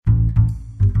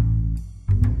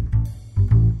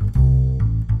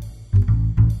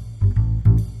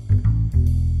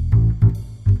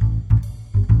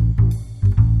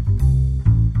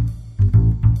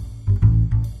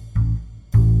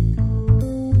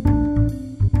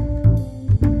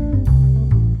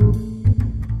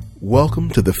Welcome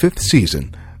to the 5th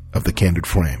season of the Candid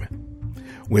Frame.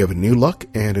 We have a new look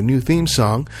and a new theme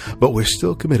song, but we're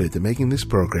still committed to making this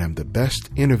program the best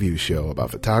interview show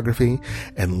about photography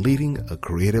and leading a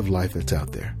creative life that's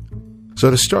out there.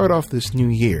 So to start off this new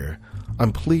year,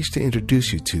 I'm pleased to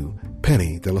introduce you to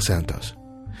Penny de los Santos,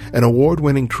 an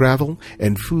award-winning travel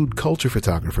and food culture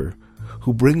photographer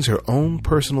who brings her own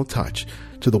personal touch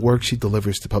to the work she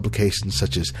delivers to publications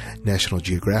such as National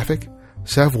Geographic,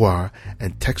 Savoir,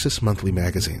 and Texas Monthly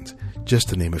magazines, just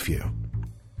to name a few.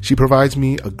 She provides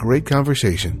me a great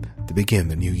conversation to begin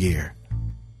the new year.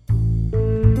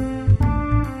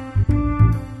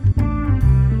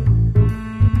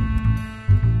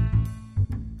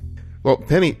 Well,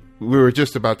 Penny, we were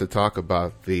just about to talk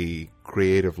about the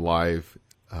Creative Live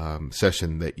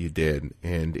session that you did,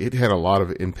 and it had a lot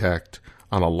of impact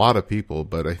on a lot of people,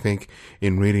 but I think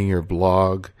in reading your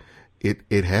blog,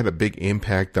 it had a big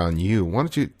impact on you. Why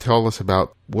don't you tell us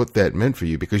about what that meant for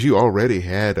you? Because you already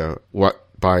had what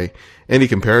by any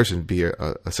comparison would be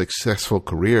a successful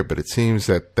career, but it seems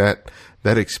that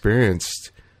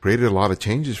experience created a lot of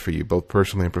changes for you, both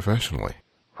personally and professionally.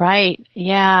 Right.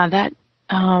 Yeah. That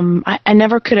I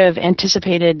never could have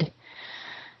anticipated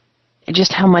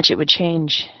just how much it would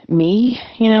change me.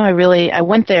 I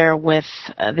went there with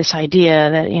this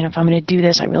idea that, if I'm going to do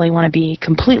this, I really want to be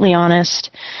completely honest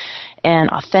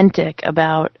and authentic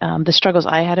about the struggles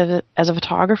I had as a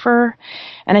photographer.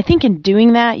 And I think in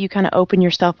doing that, you kind of open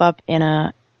yourself up in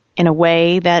a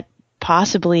way that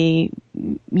possibly,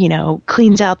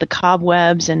 cleans out the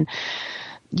cobwebs, and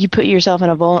you put yourself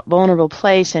in a vulnerable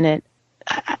place. And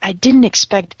I didn't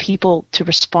expect people to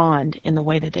respond in the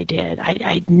way that they did.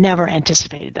 I never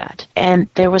anticipated that. And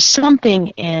there was something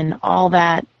in all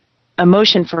that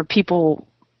emotion for people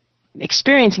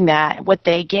experiencing that, what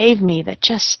they gave me, that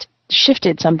just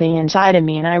shifted something inside of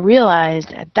me. And I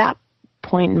realized at that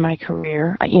point in my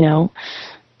career,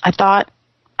 I thought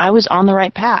I was on the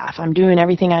right path. I'm doing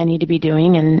everything I need to be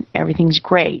doing, and everything's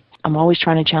great. I'm always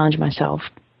trying to challenge myself.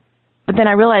 But then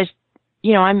I realized,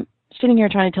 I'm sitting here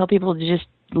trying to tell people to just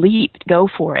leap, go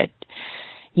for it.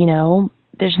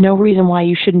 There's no reason why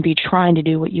you shouldn't be trying to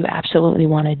do what you absolutely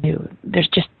want to do. There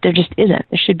just isn't.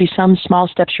 There should be some small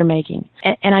steps you're making.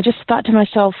 And I just thought to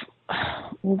myself,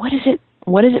 what is it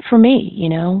for me,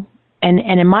 And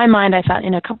in my mind, I thought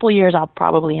in a couple of years, I'll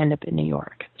probably end up in New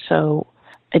York. So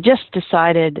I just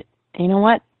decided, you know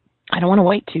what? I don't want to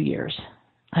wait 2 years.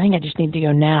 I think I just need to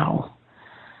go now.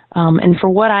 And for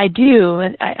what I do,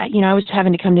 I was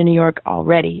having to come to New York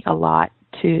already a lot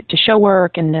to show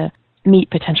work and to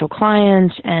meet potential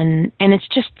clients. And it's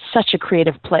just such a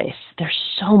creative place. There's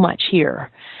so much here.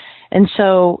 And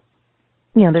so,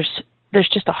 there's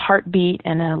just a heartbeat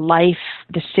and a life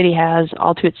the city has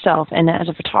all to itself. And as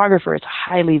a photographer, it's a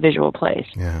highly visual place.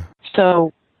 Yeah.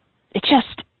 So it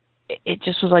just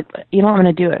was like, I'm going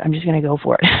to do it. I'm just going to go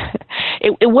for it.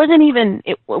 It wasn't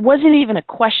even a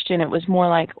question. It was more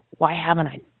like, why haven't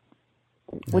I?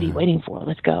 What are you waiting for?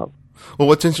 Let's go. Well,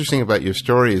 what's interesting about your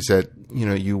story is that,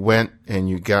 you went and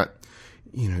you got,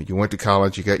 you went to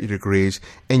college, you got your degrees,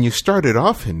 and you started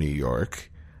off in New York.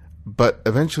 But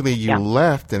eventually you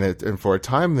left, and for a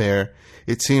time there,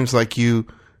 it seems like you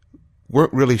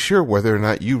weren't really sure whether or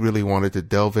not you really wanted to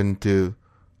delve into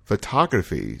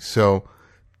photography. So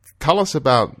tell us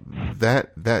about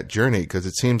that journey, because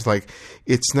it seems like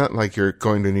it's not like you're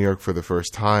going to New York for the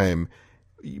first time,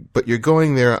 but you're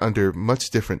going there under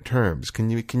much different terms. Can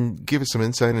you give us some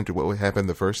insight into what happened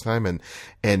the first time and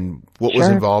what was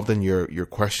involved in your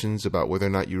questions about whether or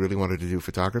not you really wanted to do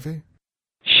photography?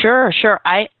 Sure.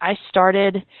 I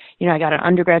started, I got an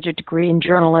undergraduate degree in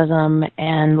journalism,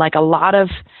 and like a lot of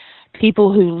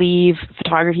people who leave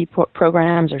photography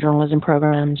programs or journalism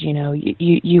programs,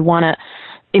 you want to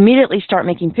immediately start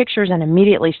making pictures and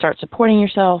immediately start supporting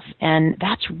yourself, and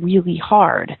that's really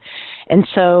hard. And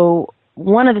so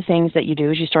one of the things that you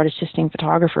do is you start assisting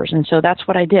photographers, and so that's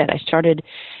what I did. I started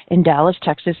in Dallas,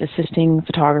 Texas, assisting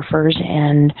photographers,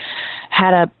 and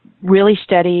had a really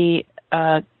steady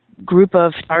group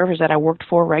of photographers that I worked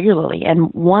for regularly,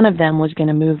 and one of them was going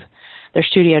to move their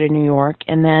studio to New York,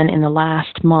 and then in the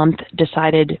last month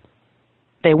decided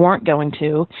they weren't going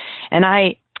to, and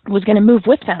I was going to move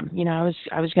with them. I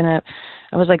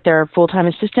was like their full-time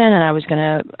assistant, and I was going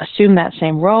to assume that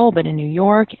same role, but in New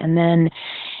York. And then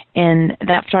in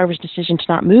that photographer's decision to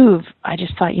not move, I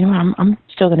just thought, I'm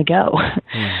still going to go.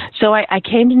 So I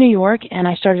came to New York and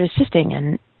I started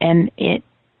assisting, and it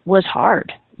was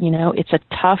hard.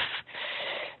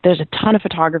 There's a ton of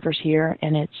photographers here,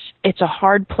 and it's a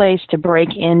hard place to break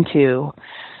into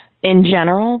in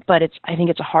general, but I think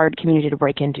it's a hard community to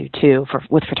break into too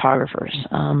with photographers.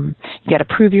 You got to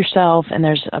prove yourself, and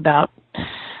there's about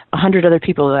 100 other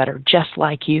people that are just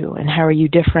like you, and how are you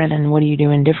different, and what are you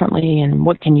doing differently, and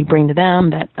what can you bring to them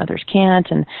that others can't,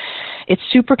 and it's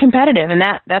super competitive, and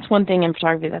that's one thing in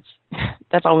photography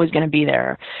that's always going to be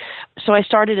there. So I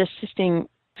started assisting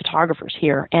photographers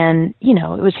here, and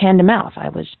it was hand to mouth. I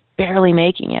was barely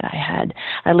making it.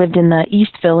 I lived in the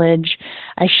East Village.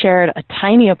 I shared a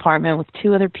tiny apartment with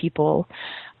 2 other people,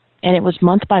 and it was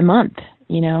month by month,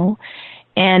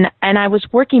 and I was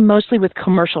working mostly with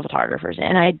commercial photographers,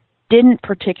 and I didn't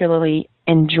particularly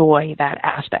enjoy that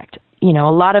aspect. A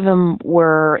lot of them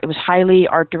it was highly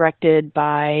art directed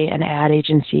by an ad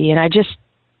agency, and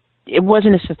it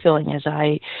wasn't as fulfilling as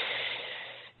I,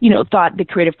 thought the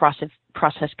creative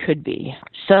process could be.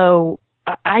 So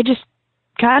I just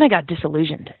kind of got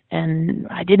disillusioned, and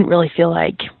I didn't really feel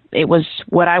like it was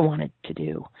what I wanted to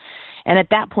do. And at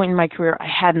that point in my career, I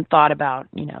hadn't thought about,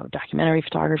 documentary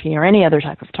photography or any other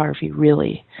type of photography,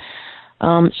 really.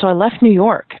 So I left New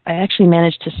York. I actually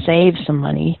managed to save some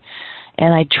money,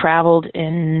 and I traveled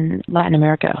in Latin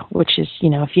America, which is,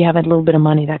 if you have a little bit of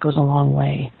money, that goes a long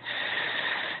way.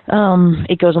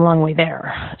 It goes a long way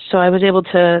there. So I was able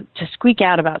to squeak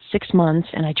out about 6 months,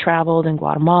 and I traveled in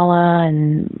Guatemala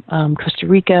and Costa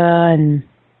Rica and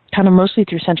kind of mostly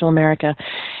through Central America.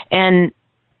 And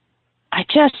I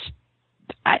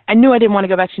knew I didn't want to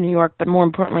go back to New York, but more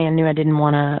importantly, I knew I didn't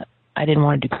want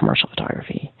to do commercial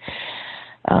photography.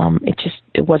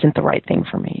 It wasn't the right thing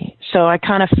for me. So I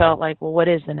kind of felt like, well, what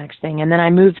is the next thing? And then I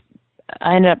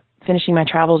ended up finishing my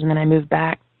travels, and then I moved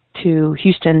back to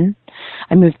Houston.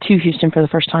 I moved to Houston for the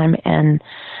first time, and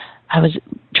I was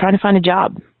trying to find a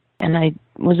job. And I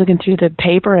was looking through the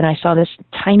paper, and I saw this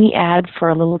tiny ad for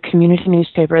a little community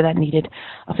newspaper that needed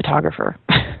a photographer.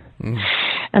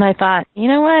 And I thought, you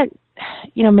know what?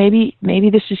 Maybe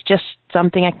this is just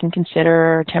something I can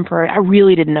consider temporary. I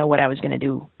really didn't know what I was going to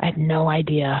do. I had no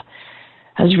idea.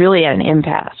 I was really at an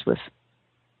impasse with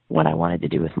what I wanted to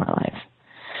do with my life.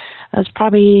 I was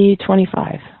probably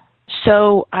 25.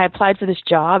 So I applied for this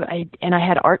job, and I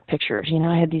had art pictures.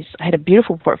 I had a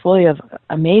beautiful portfolio of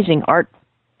amazing art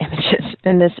images.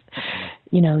 And this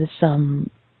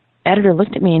editor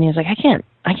looked at me, and he was like, I can't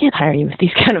hire you with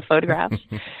these kind of photographs.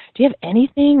 Do you have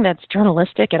anything that's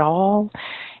journalistic at all?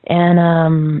 And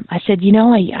I said,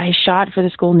 I shot for the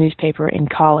school newspaper in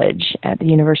college at the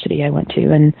university I went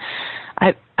to, and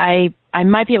I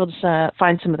might be able to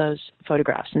find some of those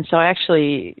photographs. And so I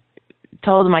actually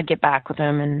told him I'd get back with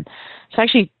him, and so I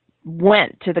actually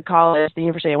went to the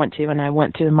university I went to, and I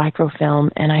went to the microfilm,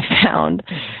 and I found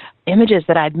images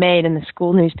that I'd made in the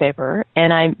school newspaper,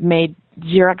 and I made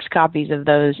Xerox copies of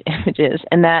those images,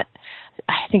 and I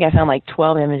think I found like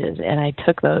 12 images, and I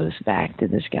took those back to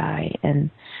this guy, and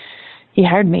he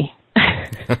hired me.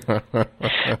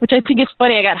 Which I think is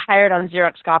funny. I got hired on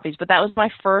Xerox copies, but that was my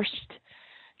first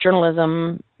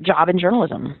job in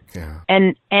journalism. Yeah.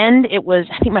 And it was,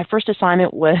 I think my first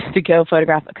assignment was to go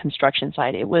photograph a construction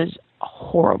site. It was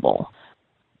horrible.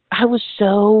 It was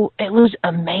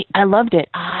amazing. I loved it.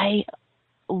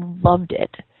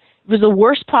 It was the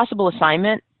worst possible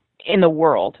assignment in the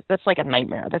world. That's like a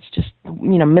nightmare. That's just,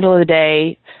 middle of the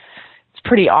day. It's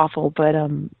pretty awful, but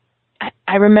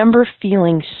I remember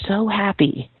feeling so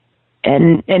happy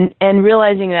and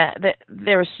realizing that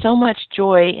there was so much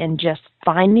joy in just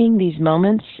finding these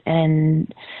moments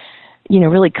and,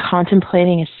 really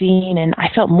contemplating a scene. And I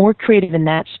felt more creative in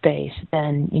that space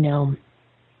than, in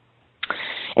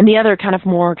the other kind of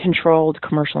more controlled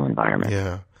commercial environment.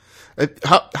 Yeah.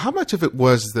 How much of it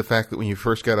was the fact that when you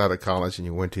first got out of college and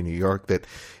you went to New York, that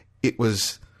it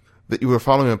was that you were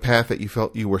following a path that you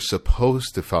felt you were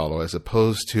supposed to follow, as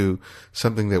opposed to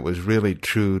something that was really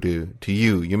true to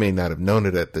you? You may not have known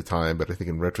it at the time, but I think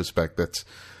in retrospect, that's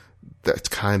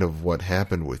kind of what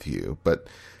happened with you. But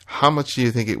how much do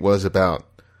you think it was about,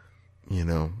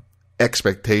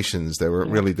 expectations that weren't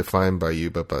really defined by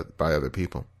you, but by other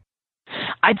people?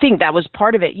 I think that was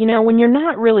part of it. When you're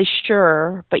not really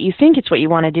sure, but you think it's what you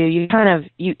want to do, you kind of,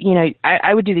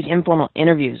 I would do these informal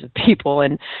interviews with people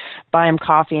and buy them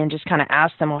coffee and just kind of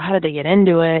ask them, well, how did they get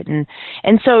into it? And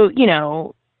so, you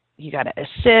got to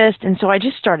assist. And so I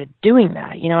just started doing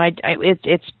that.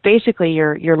 It's basically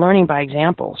you're learning by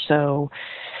example. So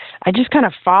I just kind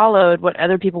of followed what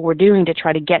other people were doing to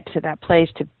try to get to that place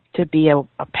to be a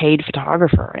paid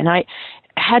photographer. And I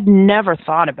had never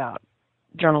thought about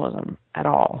journalism at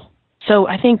all. So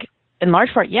I think in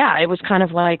large part, it was kind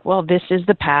of like, well, this is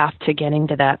the path to getting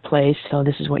to that place, so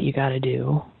this is what you got to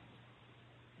do.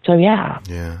 So, yeah.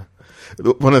 Yeah.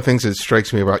 One of the things that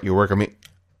strikes me about your work,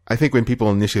 I think when people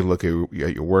initially look at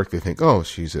your work, they think, oh,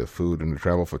 she's a food and a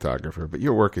travel photographer. But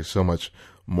your work is so much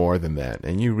more than that.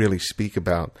 And you really speak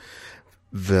about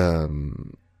the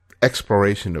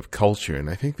exploration of culture. And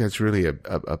I think that's really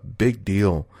a big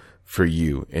deal for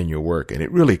you and your work. And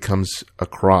it really comes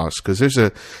across because there's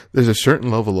a certain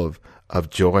level of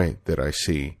joy that I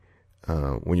see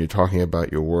when you're talking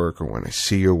about your work, or when I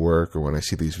see your work, or when I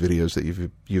see these videos that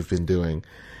you've been doing.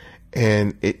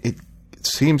 And it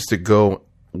seems to go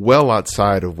well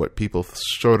outside of what people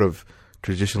sort of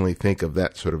traditionally think of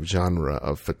that sort of genre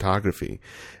of photography.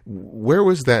 Where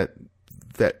was that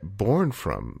born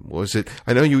from? Was it?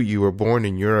 I know you were born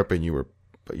in Europe, and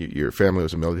your family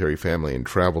was a military family and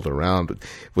traveled around. But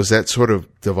was that sort of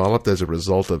developed as a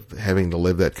result of having to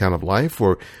live that kind of life,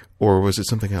 or was it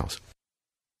something else?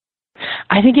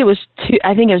 I think it was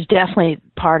definitely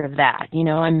part of that. You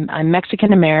know, I'm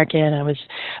Mexican American. I was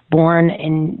born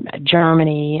in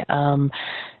Germany.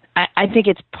 I think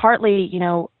it's partly,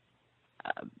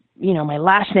 my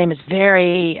last name is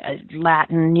very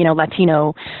Latin,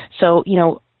 Latino. So,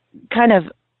 kind of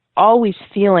always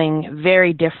feeling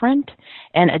very different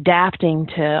and adapting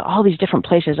to all these different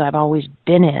places I've always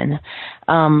been in,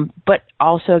 but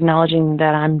also acknowledging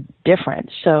that I'm different.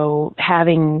 So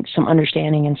having some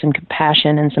understanding and some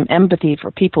compassion and some empathy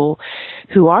for people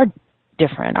who are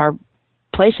different, are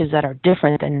places that are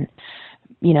different than,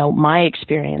 my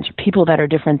experience, people that are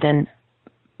different than,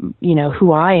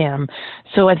 who I am.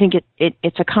 So I think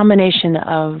it's a combination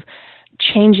of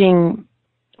changing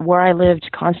where I lived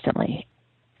constantly.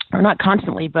 Or not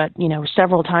constantly, but,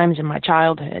 several times in my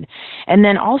childhood. And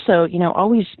then also,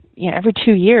 always, every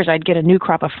 2 years I'd get a new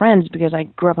crop of friends because I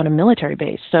grew up on a military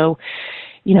base. So,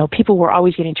 people were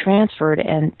always getting transferred,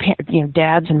 and,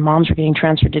 dads and moms were getting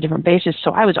transferred to different bases.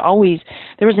 So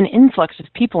there was an influx of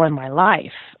people in my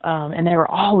life, and they were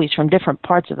always from different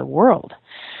parts of the world.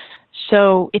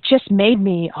 So it just made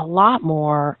me a lot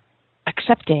more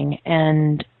accepting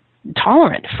and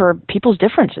tolerant for people's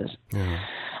differences. Yeah.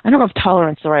 I don't know if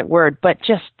tolerance is the right word, but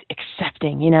just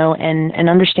accepting, and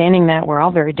understanding that we're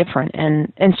all very different.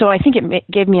 And so I think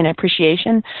it gave me an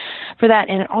appreciation for that.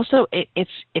 And also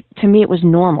to me, it was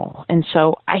normal. And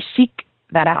so I seek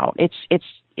that out.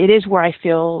 It is where I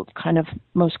feel kind of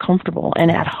most comfortable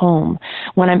and at home,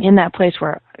 when I'm in that place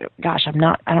where, gosh, I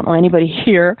don't know anybody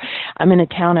here. I'm in a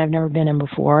town I've never been in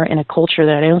before, in a culture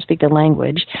that I don't speak the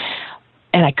language.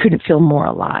 And I couldn't feel more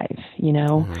alive,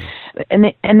 Mm-hmm.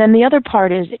 And then the other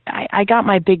part is I got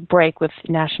my big break with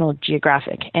National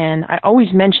Geographic. And I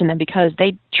always mention them because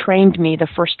they trained me the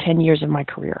first 10 years of my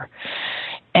career.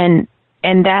 And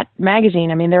that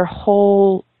magazine, their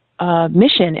whole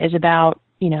mission is about,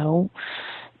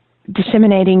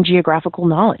 disseminating geographial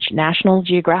knowledge, National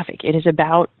Geographic. It is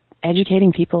about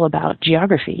educating people about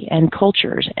geography and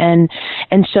cultures. And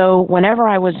so whenever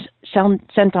I was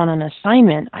sent on an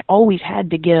assignment, I always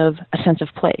had to give a sense of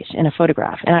place in a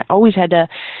photograph. And I always had to,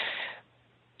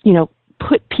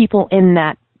 put people in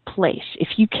that place.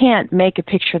 If you can't make a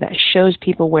picture that shows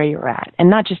people where you're at,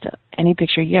 and not just any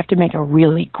picture, you have to make a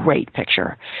really great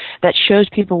picture that shows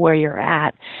people where you're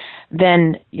at,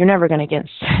 then you're never going to get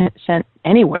sent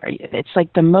anywhere. It's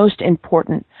like the most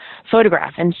important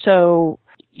photograph. And so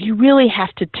you really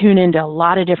have to tune into a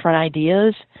lot of different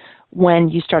ideas when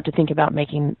you start to think about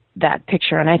making that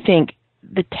picture. And I think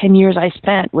the 10 years I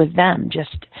spent with them,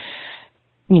 just,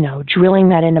 drilling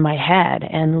that into my head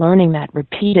and learning that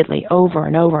repeatedly over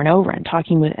and over and over, and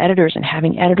talking with editors and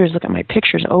having editors look at my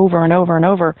pictures over and over and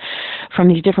over from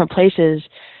these different places,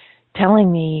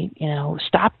 telling me,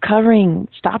 stop covering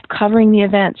the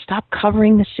event, stop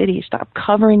covering the city, stop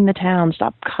covering the town,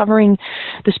 stop covering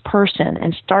this person,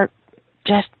 and start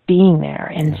just being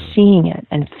there and seeing it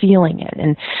and feeling it.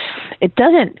 And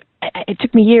it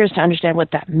took me years to understand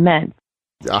what that meant.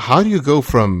 How do you go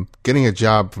from getting a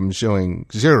job from showing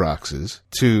Xeroxes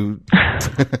to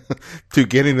to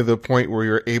getting to the point where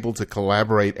you're able to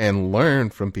collaborate and learn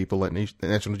from people at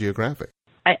National Geographic?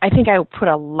 I think I put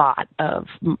a lot of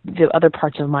the other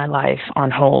parts of my life on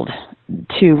hold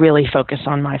to really focus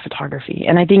on my photography.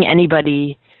 And I think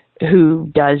anybody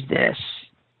who does this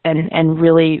and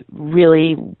really,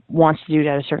 really wants to do it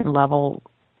at a certain level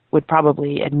would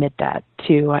probably admit that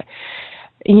too.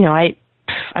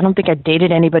 I don't think I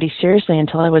dated anybody seriously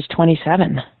until I was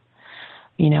 27.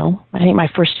 I think my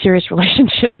first serious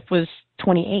relationship was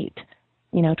 28,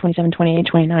 27, 28,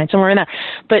 29, somewhere in there.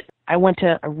 But I went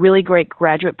to a really great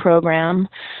graduate program,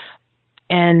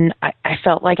 and I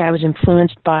felt like I was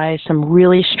influenced by some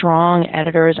really strong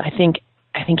editors. I think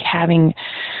having,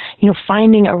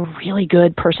 finding a really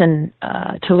good person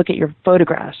to look at your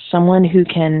photographs, someone who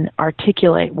can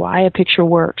articulate why a picture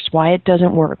works, why it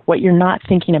doesn't work, what you're not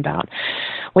thinking about,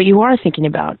 what you are thinking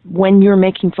about when you're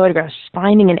making photographs.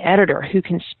 Finding an editor who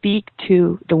can speak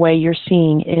to the way you're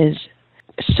seeing is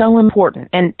so important.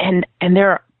 And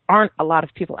there aren't a lot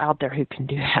of people out there who can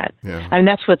do that. Yeah. I mean,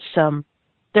 that's what's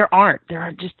there are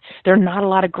not a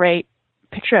lot of great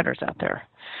picture editors out there.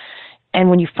 And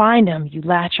when you find them, you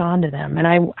latch onto them. And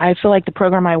I feel like the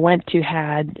program I went to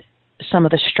had some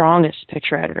of the strongest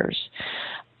picture editors.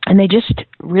 And they just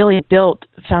really built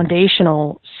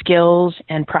foundational skills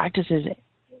and practices.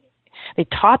 They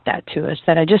taught that to us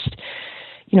that I just,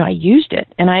 I used it.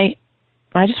 And I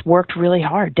just worked really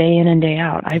hard day in and day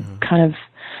out. I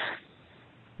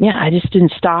I just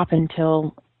didn't stop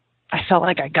until I felt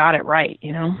like I got it right,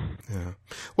 Yeah.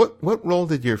 What role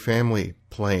did your family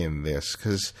play in this?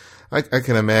 Because I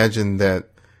can imagine that,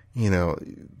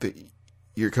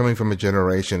 you're coming from a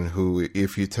generation who,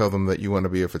 if you tell them that you want to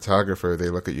be a photographer, they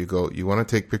look at you, go, "You want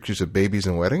to take pictures of babies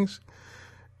and weddings?"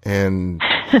 And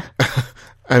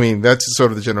I mean, that's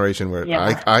sort of the generation where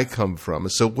I come from.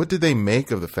 So what did they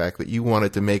make of the fact that you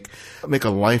wanted to make a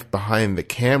life behind the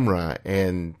camera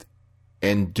and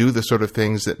do the sort of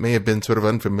things that may have been sort of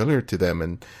unfamiliar to them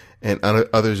and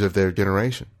others of their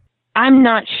generation? I'm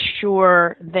not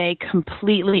sure they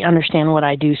completely understand what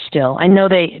I do still. I know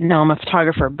they know I'm a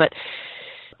photographer, but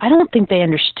I don't think they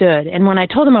understood. And when I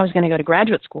told them I was going to go to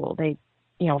graduate school, they,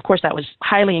 of course that was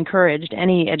highly encouraged.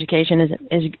 Any education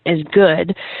is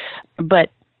good, but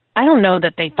I don't know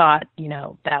that they thought,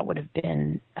 that would have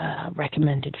been a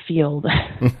recommended field.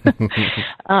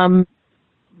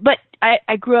 But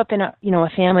I grew up in a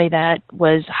family that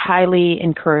was highly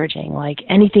encouraging. Like,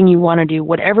 anything you want to do,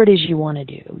 whatever it is you want to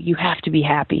do, you have to be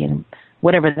happy in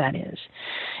whatever that is.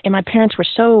 And my parents were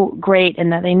so great in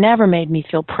that they never made me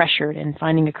feel pressured in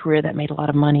finding a career that made a lot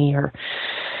of money or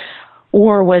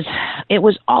it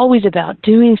was always about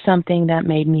doing something that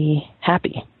made me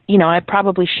happy. I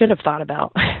probably should have thought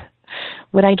about,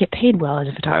 would I get paid well as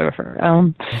a photographer?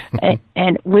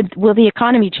 And will the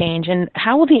economy change? And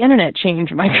how will the internet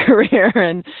change my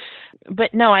career?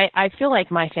 But no, I feel like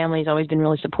my family's always been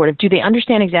really supportive. Do they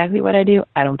understand exactly what I do?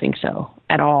 I don't think so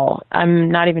at all. I'm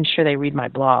not even sure they read my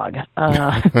blog.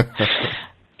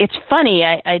 It's funny.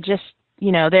 I just,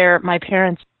 my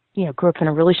parents, grew up in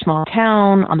a really small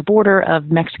town on the border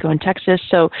of Mexico and Texas.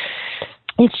 So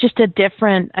it's just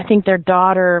I think their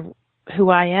daughter, who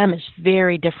I am, is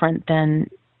very different than,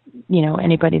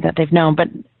 anybody that they've known. But,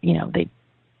 they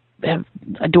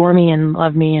adore me and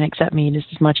love me and accept me just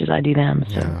as much as I do them.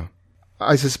 So. Yeah.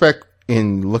 I suspect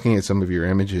in looking at some of your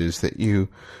images that you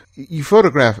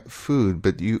photograph food,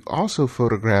 but you also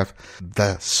photograph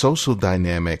the social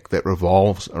dynamic that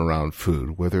revolves around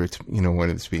food, whether it's, when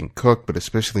it's being cooked, but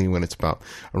especially when it's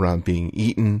around being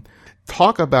eaten.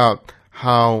 Talk about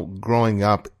how growing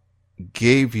up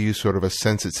gave you sort of a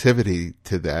sensitivity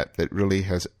to that really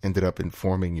has ended up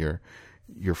informing your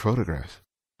photographs.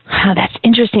 That's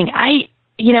interesting.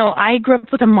 I grew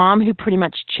up with a mom who pretty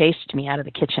much chased me out of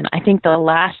the kitchen. I think the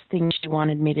last thing she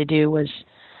wanted me to do was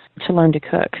to learn to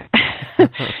cook.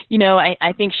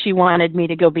 I think she wanted me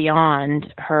to go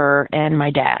beyond her and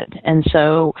my dad. And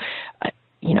so,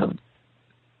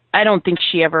 I don't think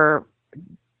she ever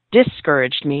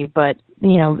discouraged me, but,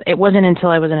 it wasn't until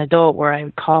I was an adult where I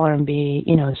would call her and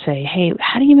say, "Hey,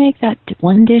 how do you make that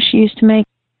one dish you used to make?"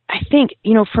 I think,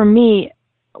 for me,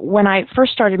 when I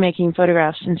first started making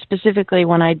photographs, and specifically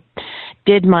when I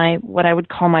did what I would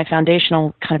call my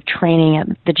foundational kind of training at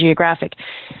the Geographic,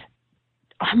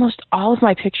 almost all of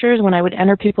my pictures, when I would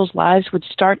enter people's lives, would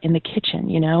start in the kitchen,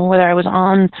 whether I was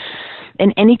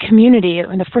in any community,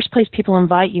 and the first place people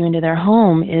invite you into their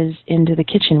home is into the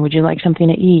kitchen. Would you like something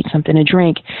to eat, something to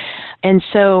drink? And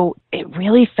so it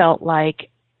really felt like,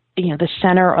 the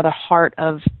center or the heart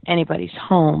of anybody's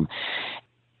home.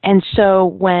 And so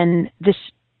when this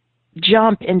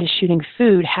jump into shooting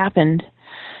food happened,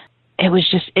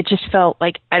 it just felt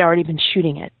like I'd already been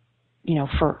shooting it,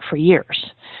 for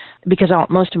years, because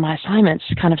most of my assignments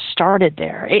kind of started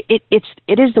there. It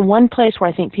is the one place where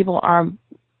I think people are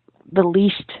the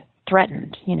least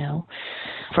threatened,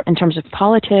 in terms of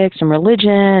politics and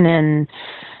religion and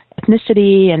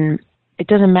ethnicity, and it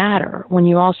doesn't matter. When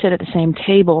you all sit at the same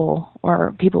table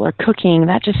or people are cooking,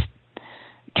 that just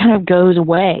kind of goes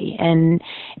away, and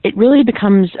it really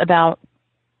becomes about,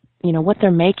 what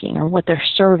they're making or what they're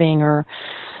serving or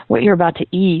what you're about to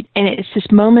eat. And it's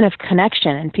this moment of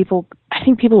connection, and I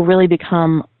think people really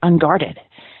become unguarded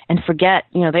and forget,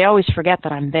 they always forget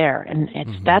that I'm there. And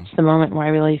that's the moment where I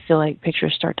really feel like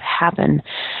pictures start to happen.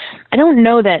 I don't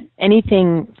know that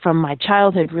anything from my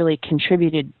childhood really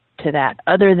contributed to that,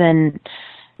 other than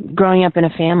growing up in a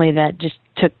family that just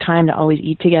took time to always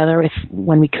eat together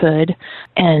when we could.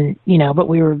 And, but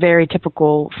we were a very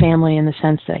typical family in the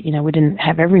sense that, we didn't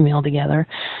have every meal together.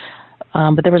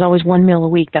 But there was always one meal a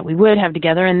week that we would have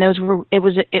together, and there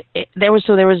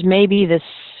was maybe this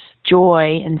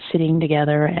joy in sitting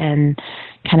together and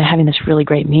kind of having this really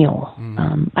great meal.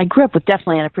 I grew up with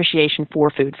definitely an appreciation for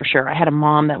food, for sure. I had a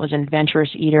mom that was an adventurous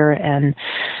eater and,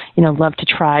 loved to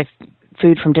try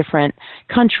food from different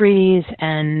countries,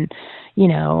 and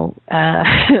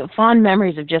fond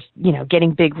memories of just,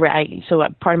 getting big. So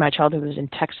part of my childhood was in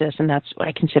Texas, and that's what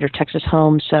I consider Texas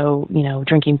home. So,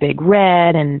 drinking Big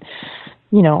Red and,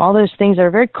 all those things that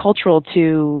are very cultural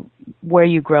to where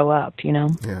you grow up,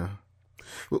 Yeah.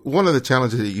 One of the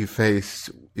challenges that you face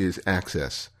is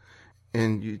access.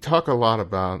 And you talk a lot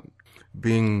about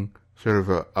being sort of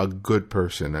a good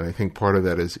person. And I think part of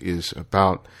that is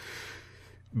about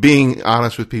being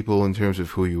honest with people in terms of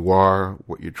who you are,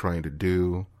 what you're trying to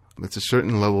do. It's a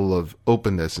certain level of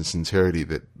openness and sincerity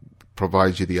that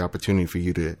provides you the opportunity for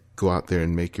you to go out there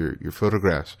and make your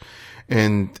photographs.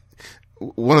 And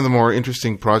one of the more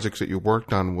interesting projects that you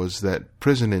worked on was that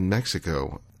prison in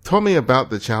Mexico. Tell me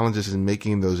about the challenges in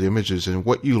making those images and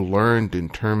what you learned in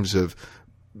terms of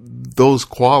those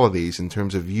qualities, in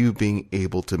terms of you being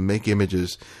able to make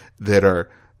images that are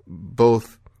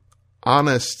both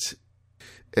honest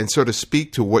and sort of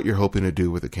speak to what you're hoping to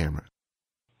do with the camera.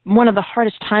 One of the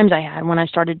hardest times I had when I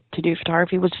started to do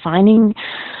photography was finding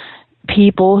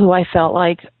people who I felt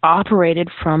like operated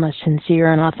from a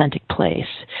sincere and authentic place,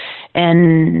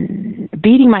 and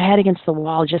beating my head against the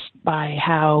wall just by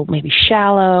how maybe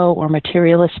shallow or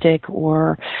materialistic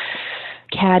or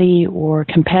catty or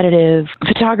competitive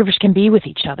photographers can be with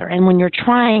each other. And when you're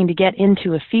trying to get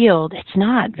into a field, it's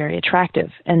not very attractive.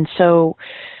 And so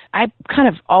I kind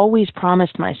of always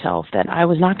promised myself that I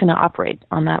was not going to operate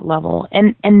on that level.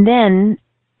 And then,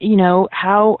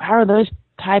 how are those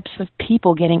types of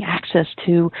people getting access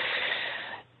to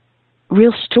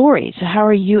real stories? How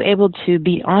are you able to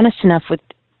be honest enough with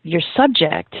your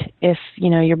subject if,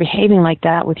 you're behaving like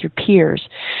that with your peers?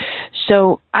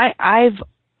 So I've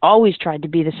always tried to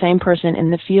be the same person in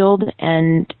the field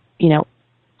and,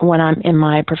 when I'm in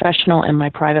my professional and my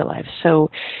private life.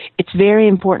 So it's very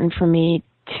important for me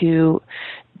to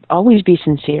always be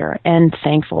sincere and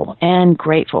thankful and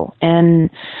grateful and,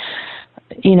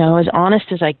 as honest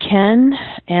as I can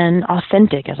and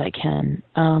authentic as I can.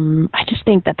 I just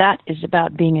think that is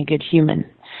about being a good human.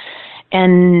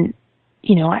 And,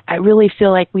 I really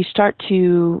feel like we start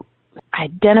to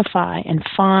identify and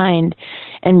find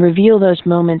and reveal those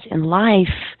moments in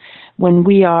life when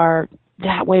we are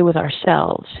that way with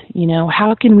ourselves.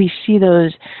 How can we see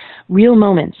those real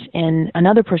moments in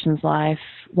another person's life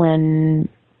when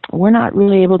we're not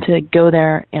really able to go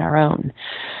there in our own?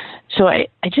 So I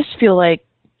just feel like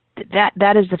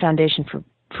that is the foundation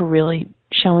for really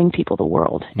showing people the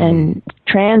world and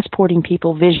transporting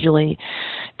people visually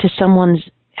to someone's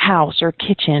house or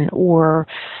kitchen or,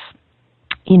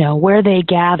 where they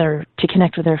gather to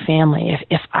connect with their family.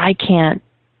 If I can't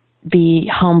be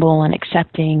humble and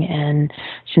accepting and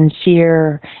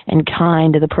sincere and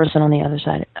kind to the person on the other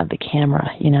side of the camera,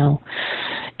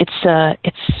 it's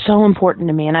so important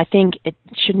to me. And I think it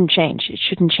shouldn't change. It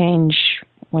shouldn't change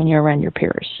when you're around your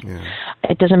peers. Yeah.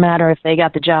 It doesn't matter if they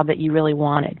got the job that you really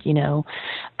wanted,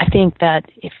 I think that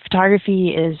if photography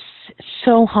is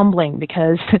so humbling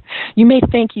because you may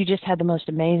think you just had the most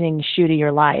amazing shoot of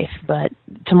your life, but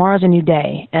tomorrow's a new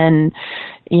day. And,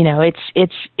 I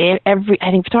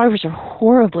think photographers are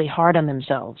horribly hard on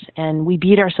themselves and we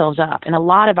beat ourselves up. And a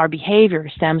lot of our behavior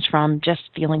stems from just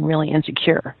feeling really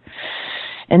insecure.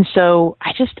 And so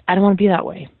I don't want to be that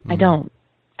way. I don't.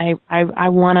 I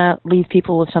want to leave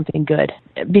people with something good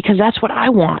because that's what I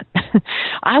want.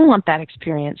 I want that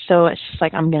experience. So it's just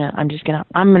like I'm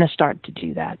gonna start to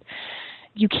do that.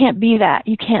 You can't be that.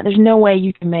 You can't. There's no way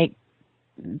you can make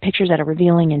pictures that are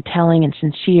revealing and telling and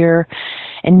sincere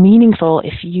and meaningful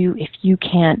if you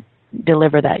can't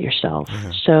deliver that yourself.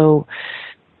 Mm-hmm. So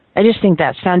I just think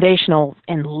that's foundational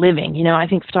in living. I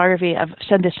think photography, I've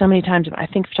said this so many times, I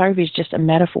think photography is just a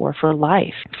metaphor for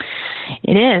life.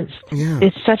 It is. Yeah.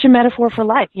 It's such a metaphor for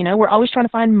life. We're always trying to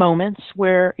find moments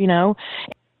where,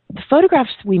 the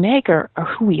photographs we make are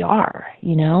who we are.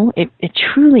 It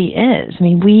truly is. I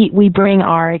mean, we bring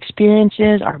our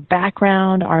experiences, our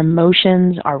background, our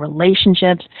emotions, our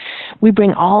relationships. We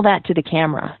bring all that to the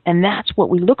camera. And that's what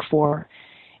we look for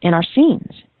in our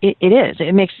scenes. It is.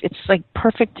 It's like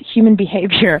perfect human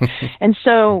behavior. And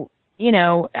so,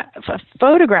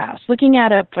 photographs, looking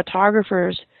at a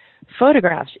photographer's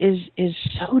photographs is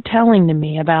so telling to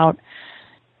me about,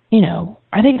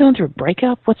 are they going through a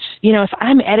breakup? If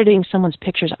I'm editing someone's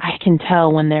pictures, I can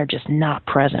tell when they're just not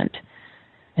present.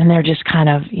 And they're just kind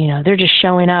of, they're just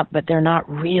showing up, but they're not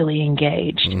really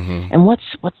engaged. Mm-hmm. And what's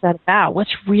that about?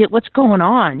 What's going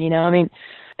on?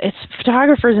 It's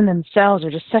photographers in themselves are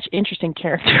just such interesting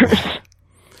characters.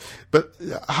 But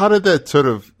how did that sort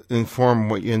of inform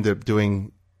what you ended up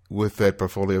doing with that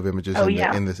portfolio of images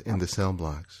in the cell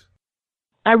blocks?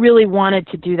 I really wanted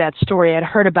to do that story.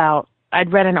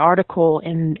 I'd read an article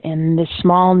in this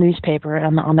small newspaper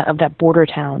of that border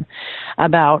town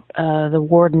about the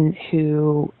warden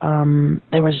who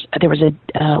there was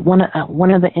one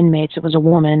of the inmates. It was a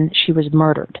woman. She was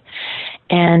murdered,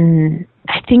 and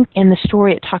I think in the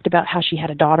story it talked about how she had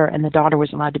a daughter, and the daughter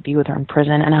was allowed to be with her in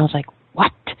prison. And I was like,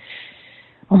 what?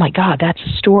 Oh my God, that's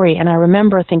a story. And I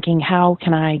remember thinking, how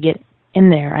can I get in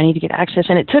there? I need to get access.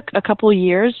 And it took a couple of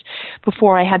years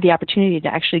before I had the opportunity to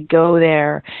actually go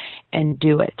there and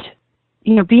do it.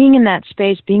 Being in that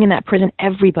space, being in that prison,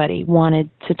 everybody wanted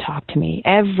to talk to me.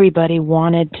 Everybody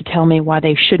wanted to tell me why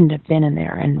they shouldn't have been in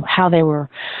there and how they were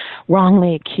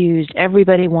wrongly accused.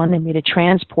 Everybody wanted me to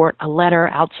transport a letter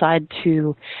outside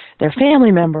to their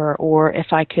family member, or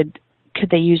if I could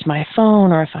they use my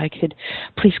phone, or if I could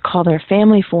please call their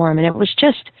family for them. And it was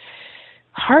just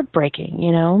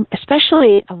heartbreaking,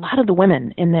 especially a lot of the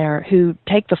women in there who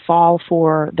take the fall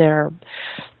for their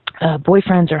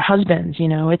boyfriends or husbands.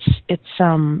 It's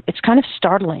kind of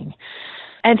startling.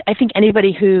 And I think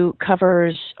anybody who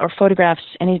covers or photographs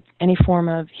any form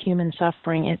of human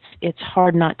suffering, it's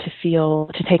hard not to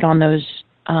take on those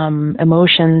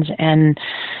emotions, and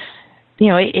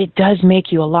it does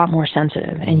make you a lot more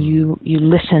sensitive, and you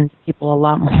listen to people a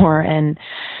lot more. And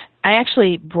I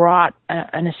actually brought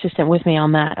an assistant with me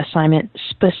on that assignment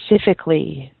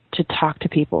specifically to talk to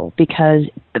people, because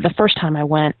the first time I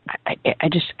went,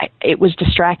 it was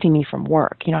distracting me from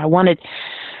work.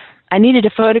 I needed to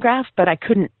photograph, but I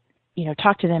couldn't,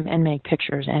 talk to them and make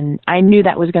pictures. And I knew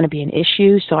that was going to be an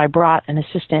issue, so I brought an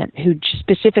assistant who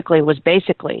specifically was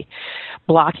basically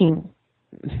blocking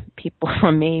people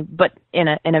from me, but in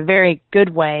a very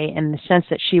good way, in the sense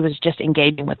that she was just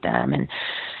engaging with them and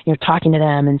talking to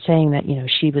them and saying that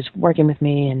she was working with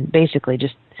me, and basically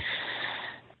just,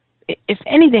 if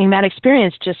anything, that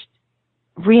experience just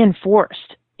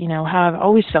reinforced how I've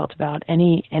always felt about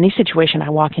any situation I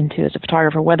walk into as a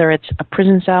photographer, whether it's a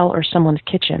prison cell or someone's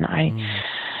kitchen,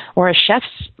 or a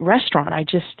chef's restaurant.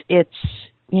 It's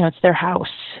their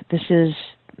house. This is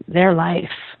their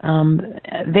life.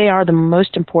 They are the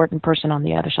most important person on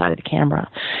the other side of the camera.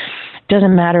 It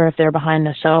doesn't matter if they're behind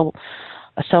a cell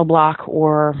block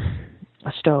or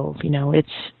a stove.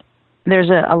 There's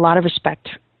a lot of respect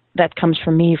that comes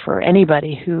from me for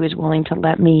anybody who is willing to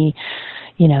let me,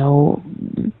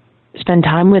 spend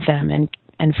time with them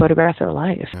and photograph their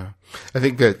life. Yeah. I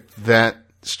think that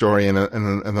story and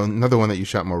another one that you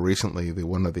shot more recently, the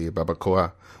one of the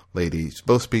Babacoa ladies,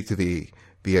 both speak to the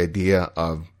idea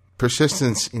of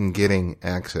persistence in getting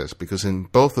access, because in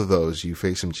both of those you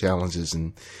face some challenges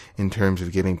in terms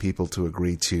of getting people to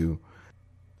agree to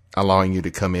allowing you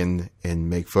to come in and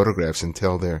make photographs and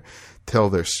tell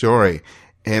their story.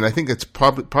 And I think it's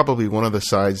probably one of the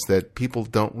sides that people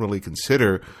don't really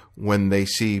consider when they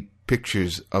see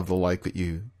pictures of the like that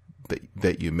you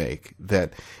make,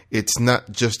 that it's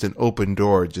not just an open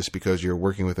door just because you're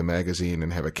working with a magazine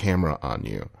and have a camera on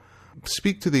you.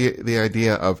 Speak to the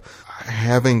idea of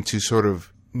having to sort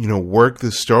of, work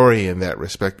the story in that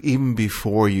respect, even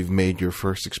before you've made your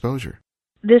first exposure.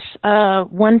 This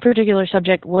one particular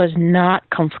subject was not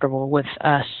comfortable with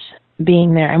us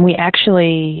being there, and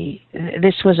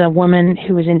this was a woman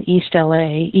who was in East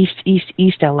LA,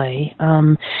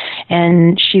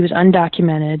 and she was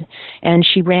undocumented, and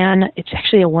it's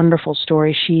actually a wonderful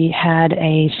story. She had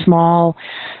a small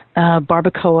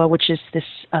barbacoa, which is this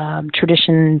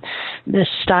tradition, this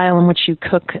style in which you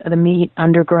cook the meat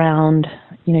underground.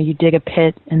 You dig a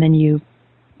pit, and then you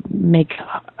make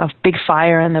a big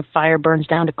fire, and the fire burns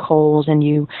down to coals, and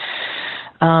you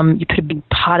put a big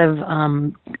pot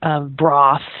of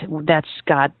broth that's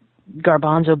got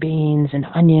garbanzo beans and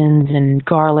onions and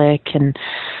garlic, and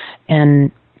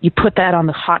you put that on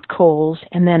the hot coals,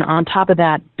 and then on top of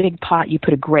that big pot you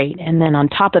put a grate, and then on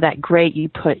top of that grate you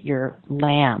put your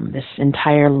lamb, this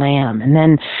entire lamb, and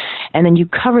then you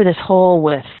cover this whole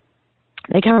with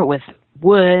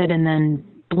wood, and then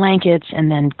blankets,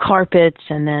 and then carpets,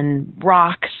 and then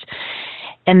rocks.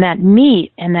 And that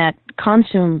meat and that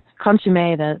consomme,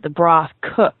 the broth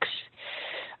cooks,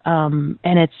 and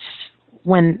it's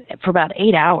for about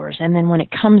 8 hours, and then when it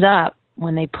comes up,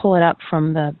 when they pull it up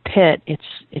from the pit,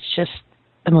 it's just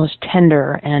the most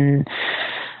tender and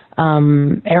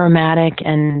aromatic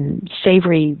and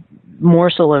savory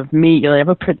morsel of meat you'll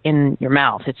ever put in your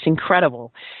mouth. It's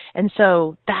incredible. And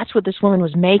so that's what this woman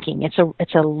was making. It's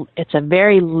a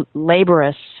very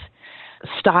laborious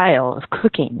style of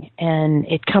cooking, and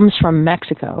it comes from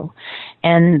Mexico.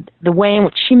 And the way in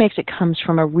which she makes it comes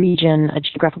from a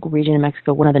geographical region in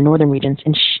Mexico, one of the northern regions,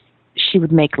 and she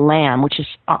would make lamb, which is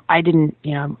I didn't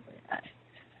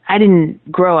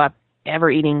grow up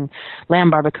ever eating lamb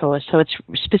barbacoa, so it's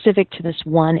specific to this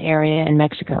one area in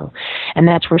Mexico, and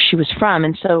that's where she was from.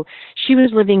 And so she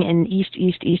was living in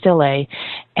East LA,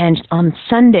 and on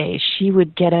Sunday she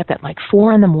would get up at like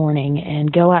 4 a.m.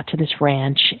 and go out to this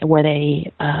ranch where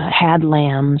they had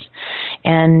lambs,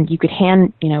 and you could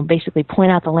basically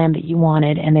point out the lamb that you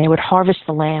wanted, and they would harvest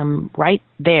the lamb right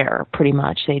there, pretty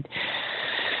much.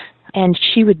 And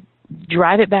she would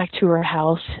drive it back to her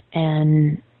house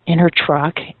and in her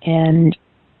truck, and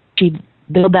she'd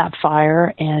build that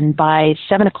fire, and by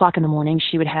 7 o'clock in the morning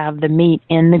she would have the meat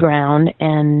in the ground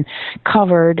and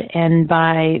covered, and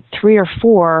by 3 or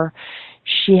 4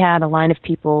 she had a line of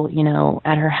people,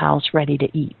 at her house ready to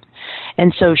eat.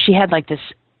 And so she had like this,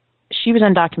 she was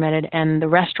undocumented, and the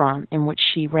restaurant in which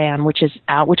she ran, which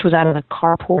was out of the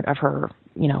carport of her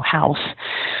house,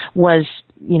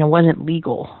 wasn't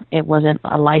legal. It wasn't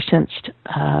a licensed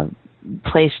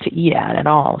place to eat at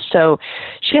all. So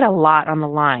she had a lot on the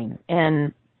line,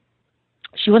 and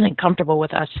she wasn't comfortable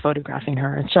with us photographing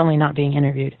her, and certainly not being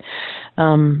interviewed.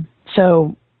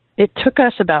 So it took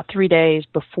us about 3 days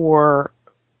before,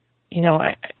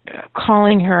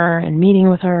 calling her and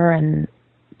meeting with her and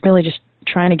really just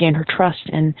trying to gain her trust.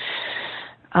 And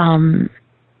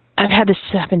I've had this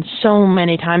happen so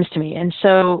many times to me. And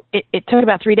so it took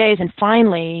about 3 days, and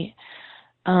finally,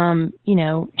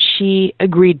 she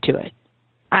agreed to it.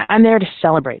 I'm there to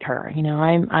celebrate her.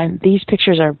 These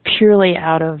pictures are purely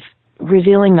out of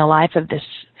revealing the life of this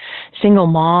single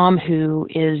mom who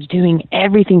is doing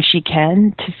everything she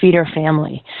can to feed her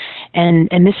family. And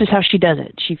this is how she does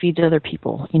it. She feeds other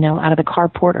people, out of the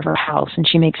carport of her house, and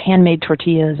she makes handmade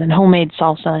tortillas and homemade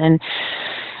salsa.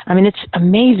 And it's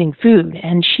amazing food,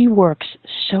 and she works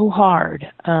so hard,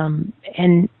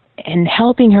 and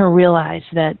helping her realize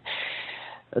that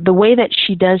the way that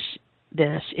she does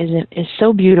this is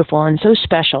so beautiful and so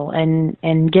special,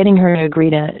 and getting her to agree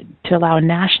to allow a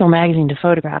national magazine to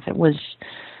photograph it was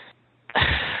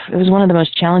one of the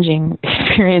most challenging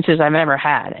experiences I've ever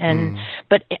had.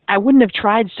 But I wouldn't have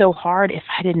tried so hard if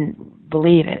I didn't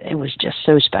believe it. It was just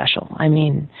so special.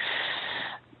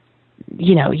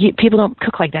 People don't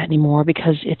cook like that anymore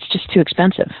because it's just too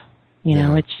expensive.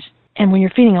 And when you're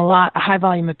feeding a high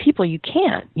volume of people, you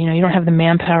can't. You don't have the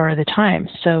manpower or the time.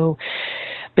 So,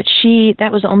 but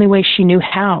that was the only way she knew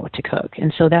how to cook,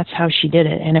 and so that's how she did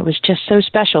it, and it was just so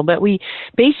special. But we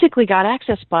basically got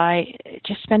access by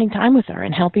just spending time with her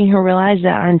and helping her realize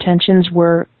that our intentions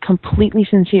were completely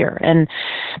sincere, and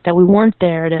that we weren't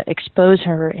there to expose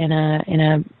her in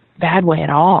a bad way at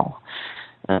all,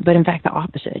 but in fact the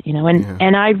opposite.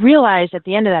 And I realized at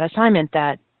the end of that assignment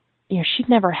that she'd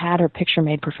never had her picture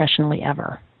made professionally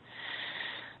ever.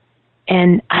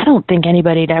 And I don't think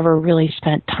anybody had ever really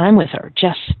spent time with her,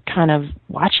 just kind of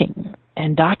watching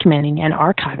and documenting and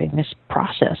archiving this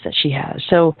process that she has.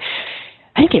 So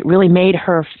I think it really made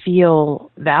her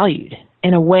feel valued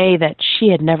in a way that she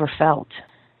had never felt.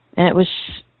 And it was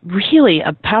really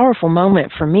a powerful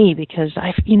moment for me, because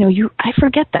I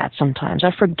forget that sometimes.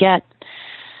 I forget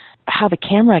how the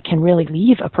camera can really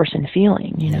leave a person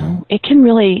feeling. It can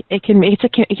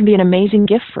be an amazing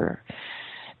gift for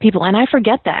people, and I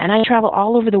forget that, and I travel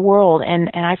all over the world,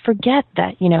 and I forget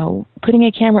that putting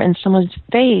a camera in someone's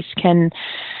face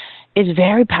is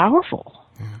very powerful.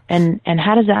 And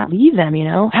how does that leave them?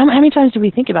 How many times do we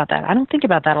think about that? I don't think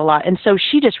about that a lot, and so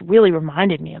she just really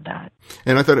reminded me of that.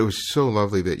 And I thought it was so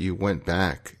lovely that you went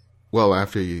back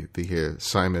after the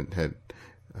assignment had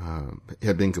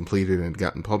been completed and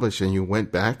gotten published, and you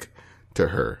went back to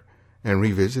her and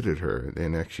revisited her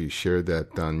and actually shared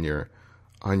that on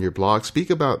your blog. Speak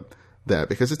about that,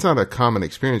 because it's not a common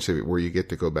experience where you get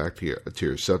to go back to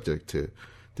your subject to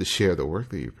share the work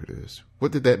that you produce.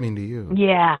 What did that mean to you?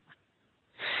 Yeah.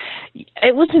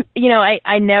 It wasn't,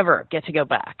 I never get to go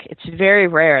back. It's very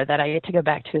rare that I get to go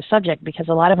back to a subject, because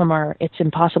a lot of them it's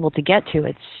impossible to get to.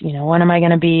 It's, when am I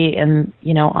going to be on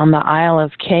the Isle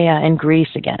of Kea in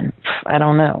Greece again? I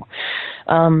don't know.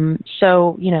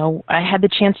 So, I had the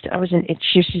chance to,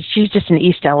 she's just in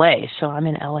East LA, so I'm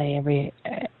in LA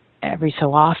every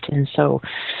so often. So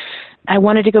I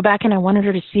wanted to go back and I wanted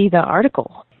her to see the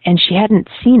article, and she hadn't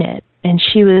seen it, and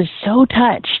she was so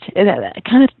touched. It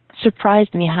kind of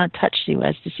surprised me how touched she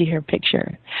was to see her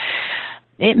picture.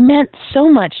 It meant so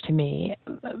much to me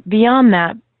beyond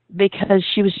that, because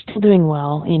she was still doing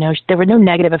well. There were no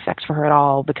negative effects for her at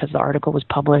all because the article was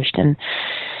published. And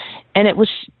it was,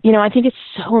 I think it's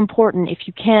so important, if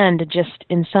you can, to just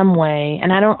in some way,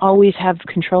 and I don't always have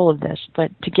control of this,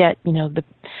 but to get,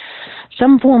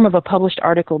 some form of a published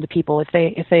article to people if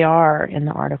they are in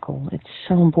the article. It's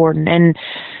so important. And,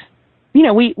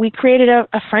 we created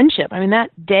a friendship. I mean, that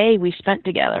day we spent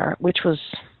together, which was,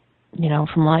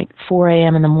 from like 4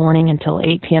 a.m. in the morning until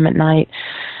 8 p.m. at night,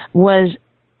 was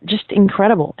just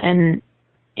incredible. And,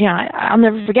 I'll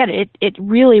never forget it. It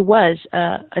really was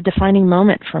a defining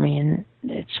moment for me, and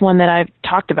it's one that I've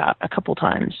talked about a couple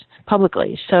times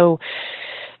publicly. So,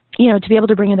 to be able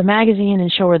to bring her the magazine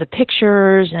and show her the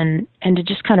pictures and to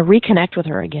just kind of reconnect with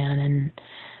her again, and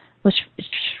it's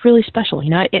really special.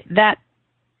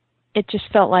 It just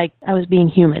felt like I was being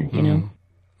human.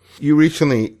 You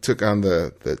recently took on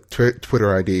the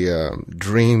Twitter idea,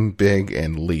 Dream Big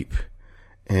and Leap.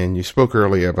 And you spoke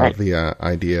earlier about the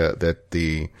idea that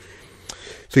the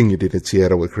thing you did in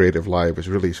Seattle with Creative Live was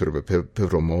really sort of a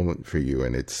pivotal moment for you,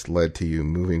 and it's led to you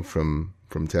moving from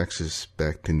Texas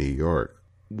back to New York.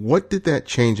 What did that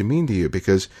change mean to you?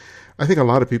 Because I think a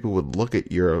lot of people would look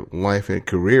at your life and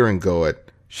career and go,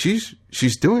 she's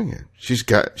doing it.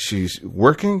 She's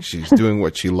working. She's doing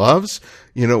what she loves.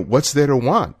 What's there to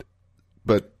want?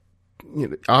 But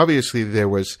obviously there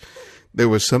was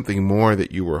something more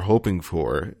that you were hoping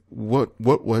for. What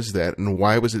was that, and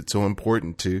why was it so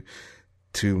important to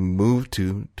move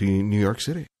to New York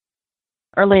City?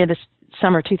 Earlier this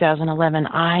summer, 2011,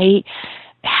 I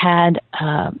had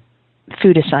a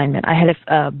food assignment. I had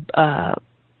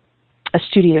a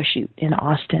studio shoot in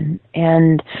Austin,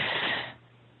 and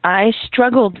I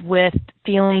struggled with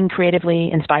feeling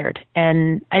creatively inspired.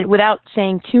 And without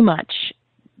saying too much,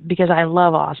 because I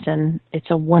love Austin, it's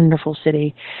a wonderful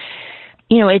city.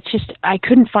 It's just, I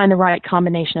couldn't find the right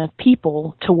combination of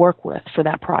people to work with for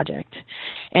that project.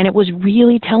 And it was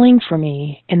really telling for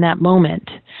me in that moment,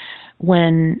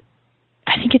 when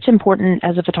I think it's important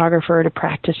as a photographer to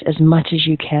practice as much as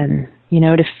you can,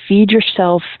 to feed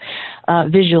yourself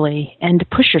visually and to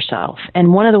push yourself.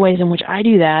 And one of the ways in which I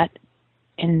do that,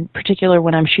 in particular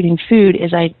when I'm shooting food,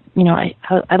 is I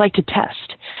like to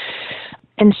test.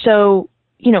 And so,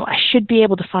 I should be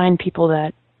able to find people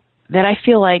that I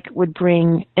feel like would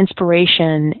bring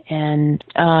inspiration and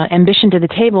ambition to the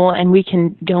table, and we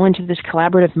can go into this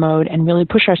collaborative mode and really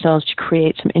push ourselves to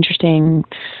create some interesting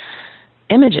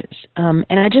images. And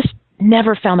I just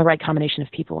never found the right combination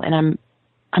of people, and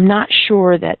I'm not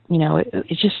sure that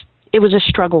it was a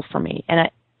struggle for me,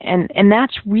 and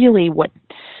that's really what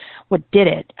did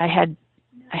it. I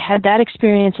had that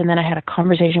experience, and then I had a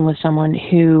conversation with someone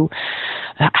who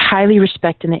I highly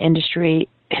respect in the industry,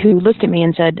 who looked at me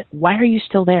and said, "Why are you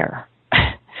still there?"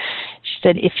 She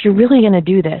said, "If you're really going to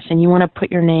do this and you want to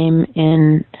put your name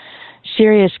in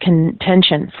serious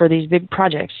contention for these big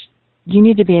projects, you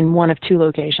need to be in one of two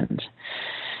locations."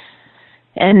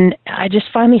 And I just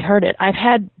finally heard it. I've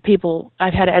had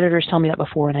editors tell me that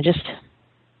before, and I just,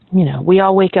 we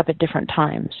all wake up at different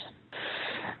times.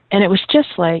 And it was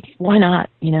just like, why not?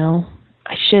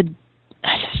 I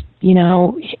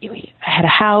had a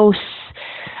house,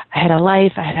 I had a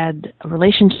life, I had a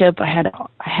relationship, I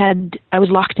was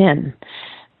locked in,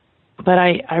 but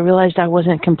I realized I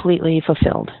wasn't completely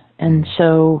fulfilled. And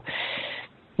so,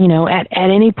 at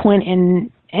any point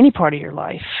in any part of your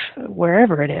life,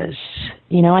 wherever it is,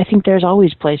 I think there's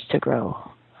always place to grow.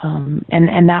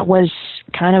 And that was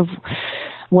kind of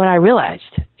what I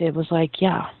realized. It was like,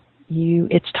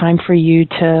 it's time for you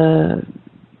to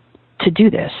do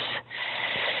this,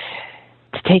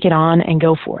 to take it on and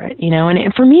go for it,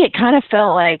 and for me, it kind of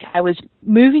felt like I was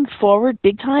moving forward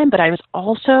big time, but I was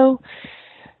also,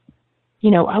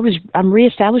 I'm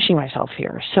reestablishing myself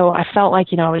here. So I felt like,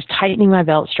 I was tightening my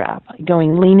belt strap,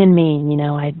 going lean and mean.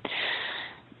 I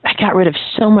got rid of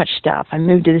so much stuff. I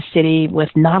moved to the city with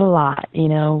not a lot,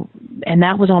 and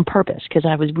that was on purpose because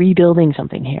I was rebuilding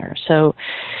something here. So,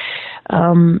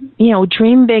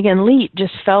 Dream Big and Leap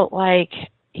just felt like,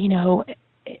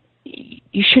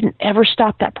 you shouldn't ever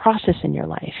stop that process in your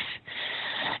life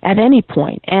at any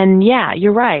point. And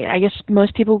you're right. I guess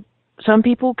some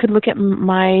people could look at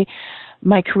my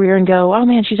career and go, "Oh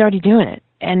man, she's already doing it."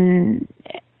 And,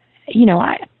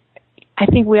 I I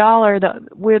think we all are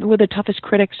we're the toughest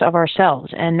critics of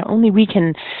ourselves, and only we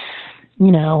can,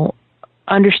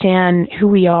 understand who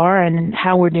we are and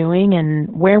how we're doing and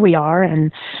where we are.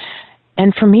 And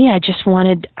for me, I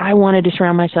wanted to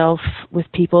surround myself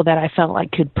with people that I felt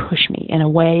like could push me in a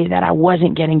way that I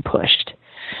wasn't getting pushed.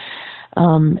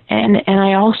 And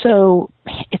I also,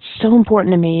 it's so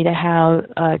important to me to have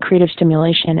creative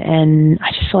stimulation, and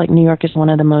I just feel like New York is one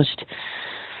of the most,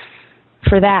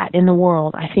 for that in the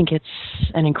world. I think it's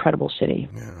an incredible city.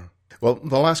 Yeah. Well,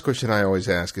 the last question I always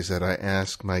ask is that I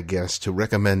ask my guests to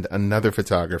recommend another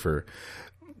photographer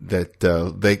that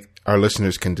our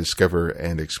listeners can discover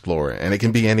and explore. And it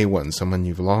can be anyone, someone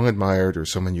you've long admired or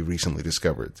someone you recently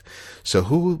discovered. So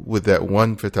who would that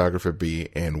one photographer be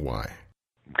and why?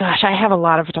 Gosh, I have a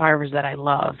lot of photographers that I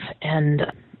love.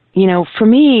 And, for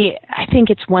me, I think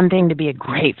it's one thing to be a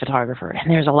great photographer. And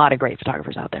there's a lot of great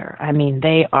photographers out there. I mean,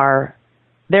 there are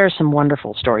some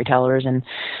wonderful storytellers and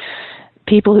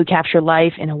people who capture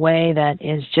life in a way that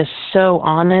is just so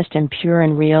honest and pure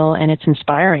and real, and it's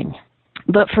inspiring.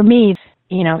 But for me,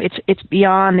 it's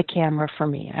beyond the camera for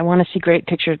me. I want to see great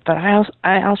pictures, but I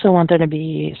also want there to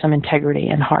be some integrity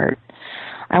and heart.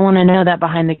 I want to know that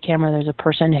behind the camera there's a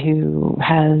person who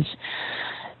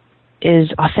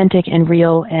is authentic and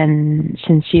real and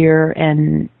sincere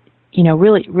and,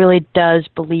 really, really does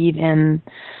believe in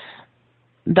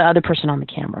the other person on the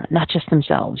camera, not just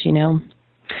themselves,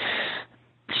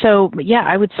 So, yeah,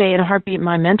 I would say in a heartbeat,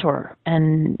 my mentor.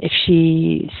 And if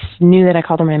she knew that I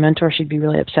called her my mentor, she'd be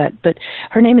really upset. But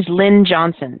her name is Lynn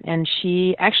Johnson. And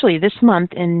she actually, this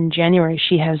month in January,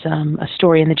 she has a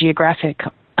story in the Geographic.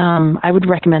 I would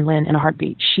recommend Lynn in a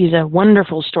heartbeat. She's a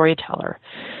wonderful storyteller,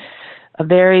 a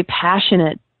very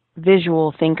passionate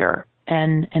visual thinker,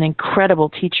 and an incredible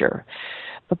teacher.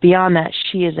 But beyond that,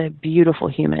 she is a beautiful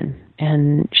human.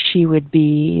 And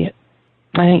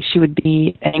I think she would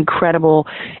be an incredible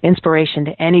inspiration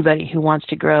to anybody who wants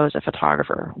to grow as a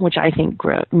photographer, which I think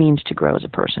means to grow as a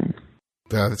person.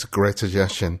 That's a great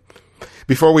suggestion.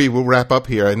 Before we will wrap up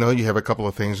here, I know you have a couple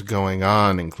of things going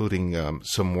on, including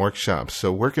some workshops.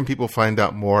 So where can people find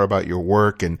out more about your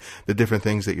work and the different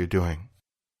things that you're doing?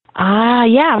 I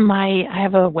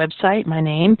have a website, my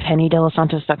name,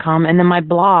 pennydelosantos.com, and then my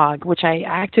blog, which I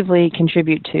actively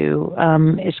contribute to,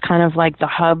 is kind of like the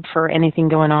hub for anything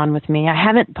going on with me. I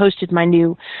haven't posted my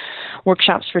new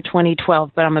workshops for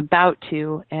 2012, but I'm about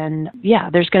to. And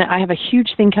I have a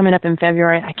huge thing coming up in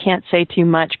February. I can't say too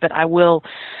much, but I will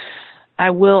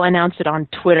announce it on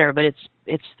Twitter, but it's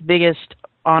the biggest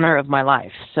honor of my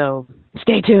life. So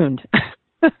stay tuned.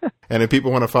 And if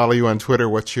people want to follow you on Twitter,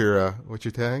 what's your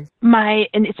tag?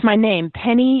 It's my name,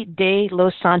 Penny de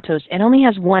Los Santos. It only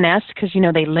has one S because,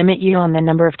 they limit you on the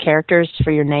number of characters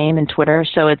for your name in Twitter.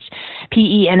 So it's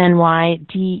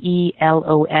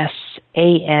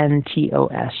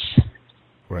PennyDelosAntos.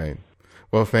 Right.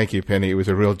 Well, thank you, Penny. It was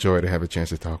a real joy to have a chance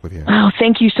to talk with you. Oh,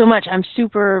 thank you so much. I'm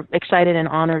super excited and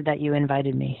honored that you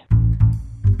invited me.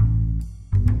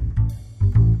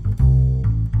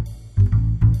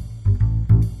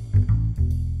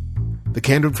 The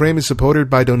Candid Frame is supported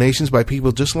by donations by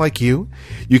people just like you.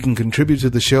 You can contribute to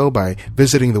the show by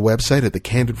visiting the website at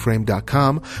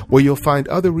thecandidframe.com, where you'll find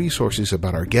other resources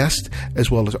about our guest, as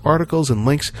well as articles and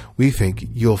links we think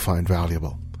you'll find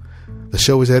valuable. The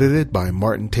show is edited by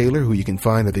Martin Taylor, who you can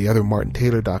find at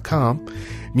theothermartintaylor.com.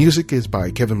 Music is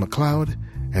by Kevin MacLeod,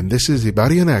 and this is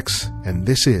Ibarionex, and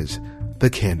this is The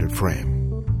Candid Frame.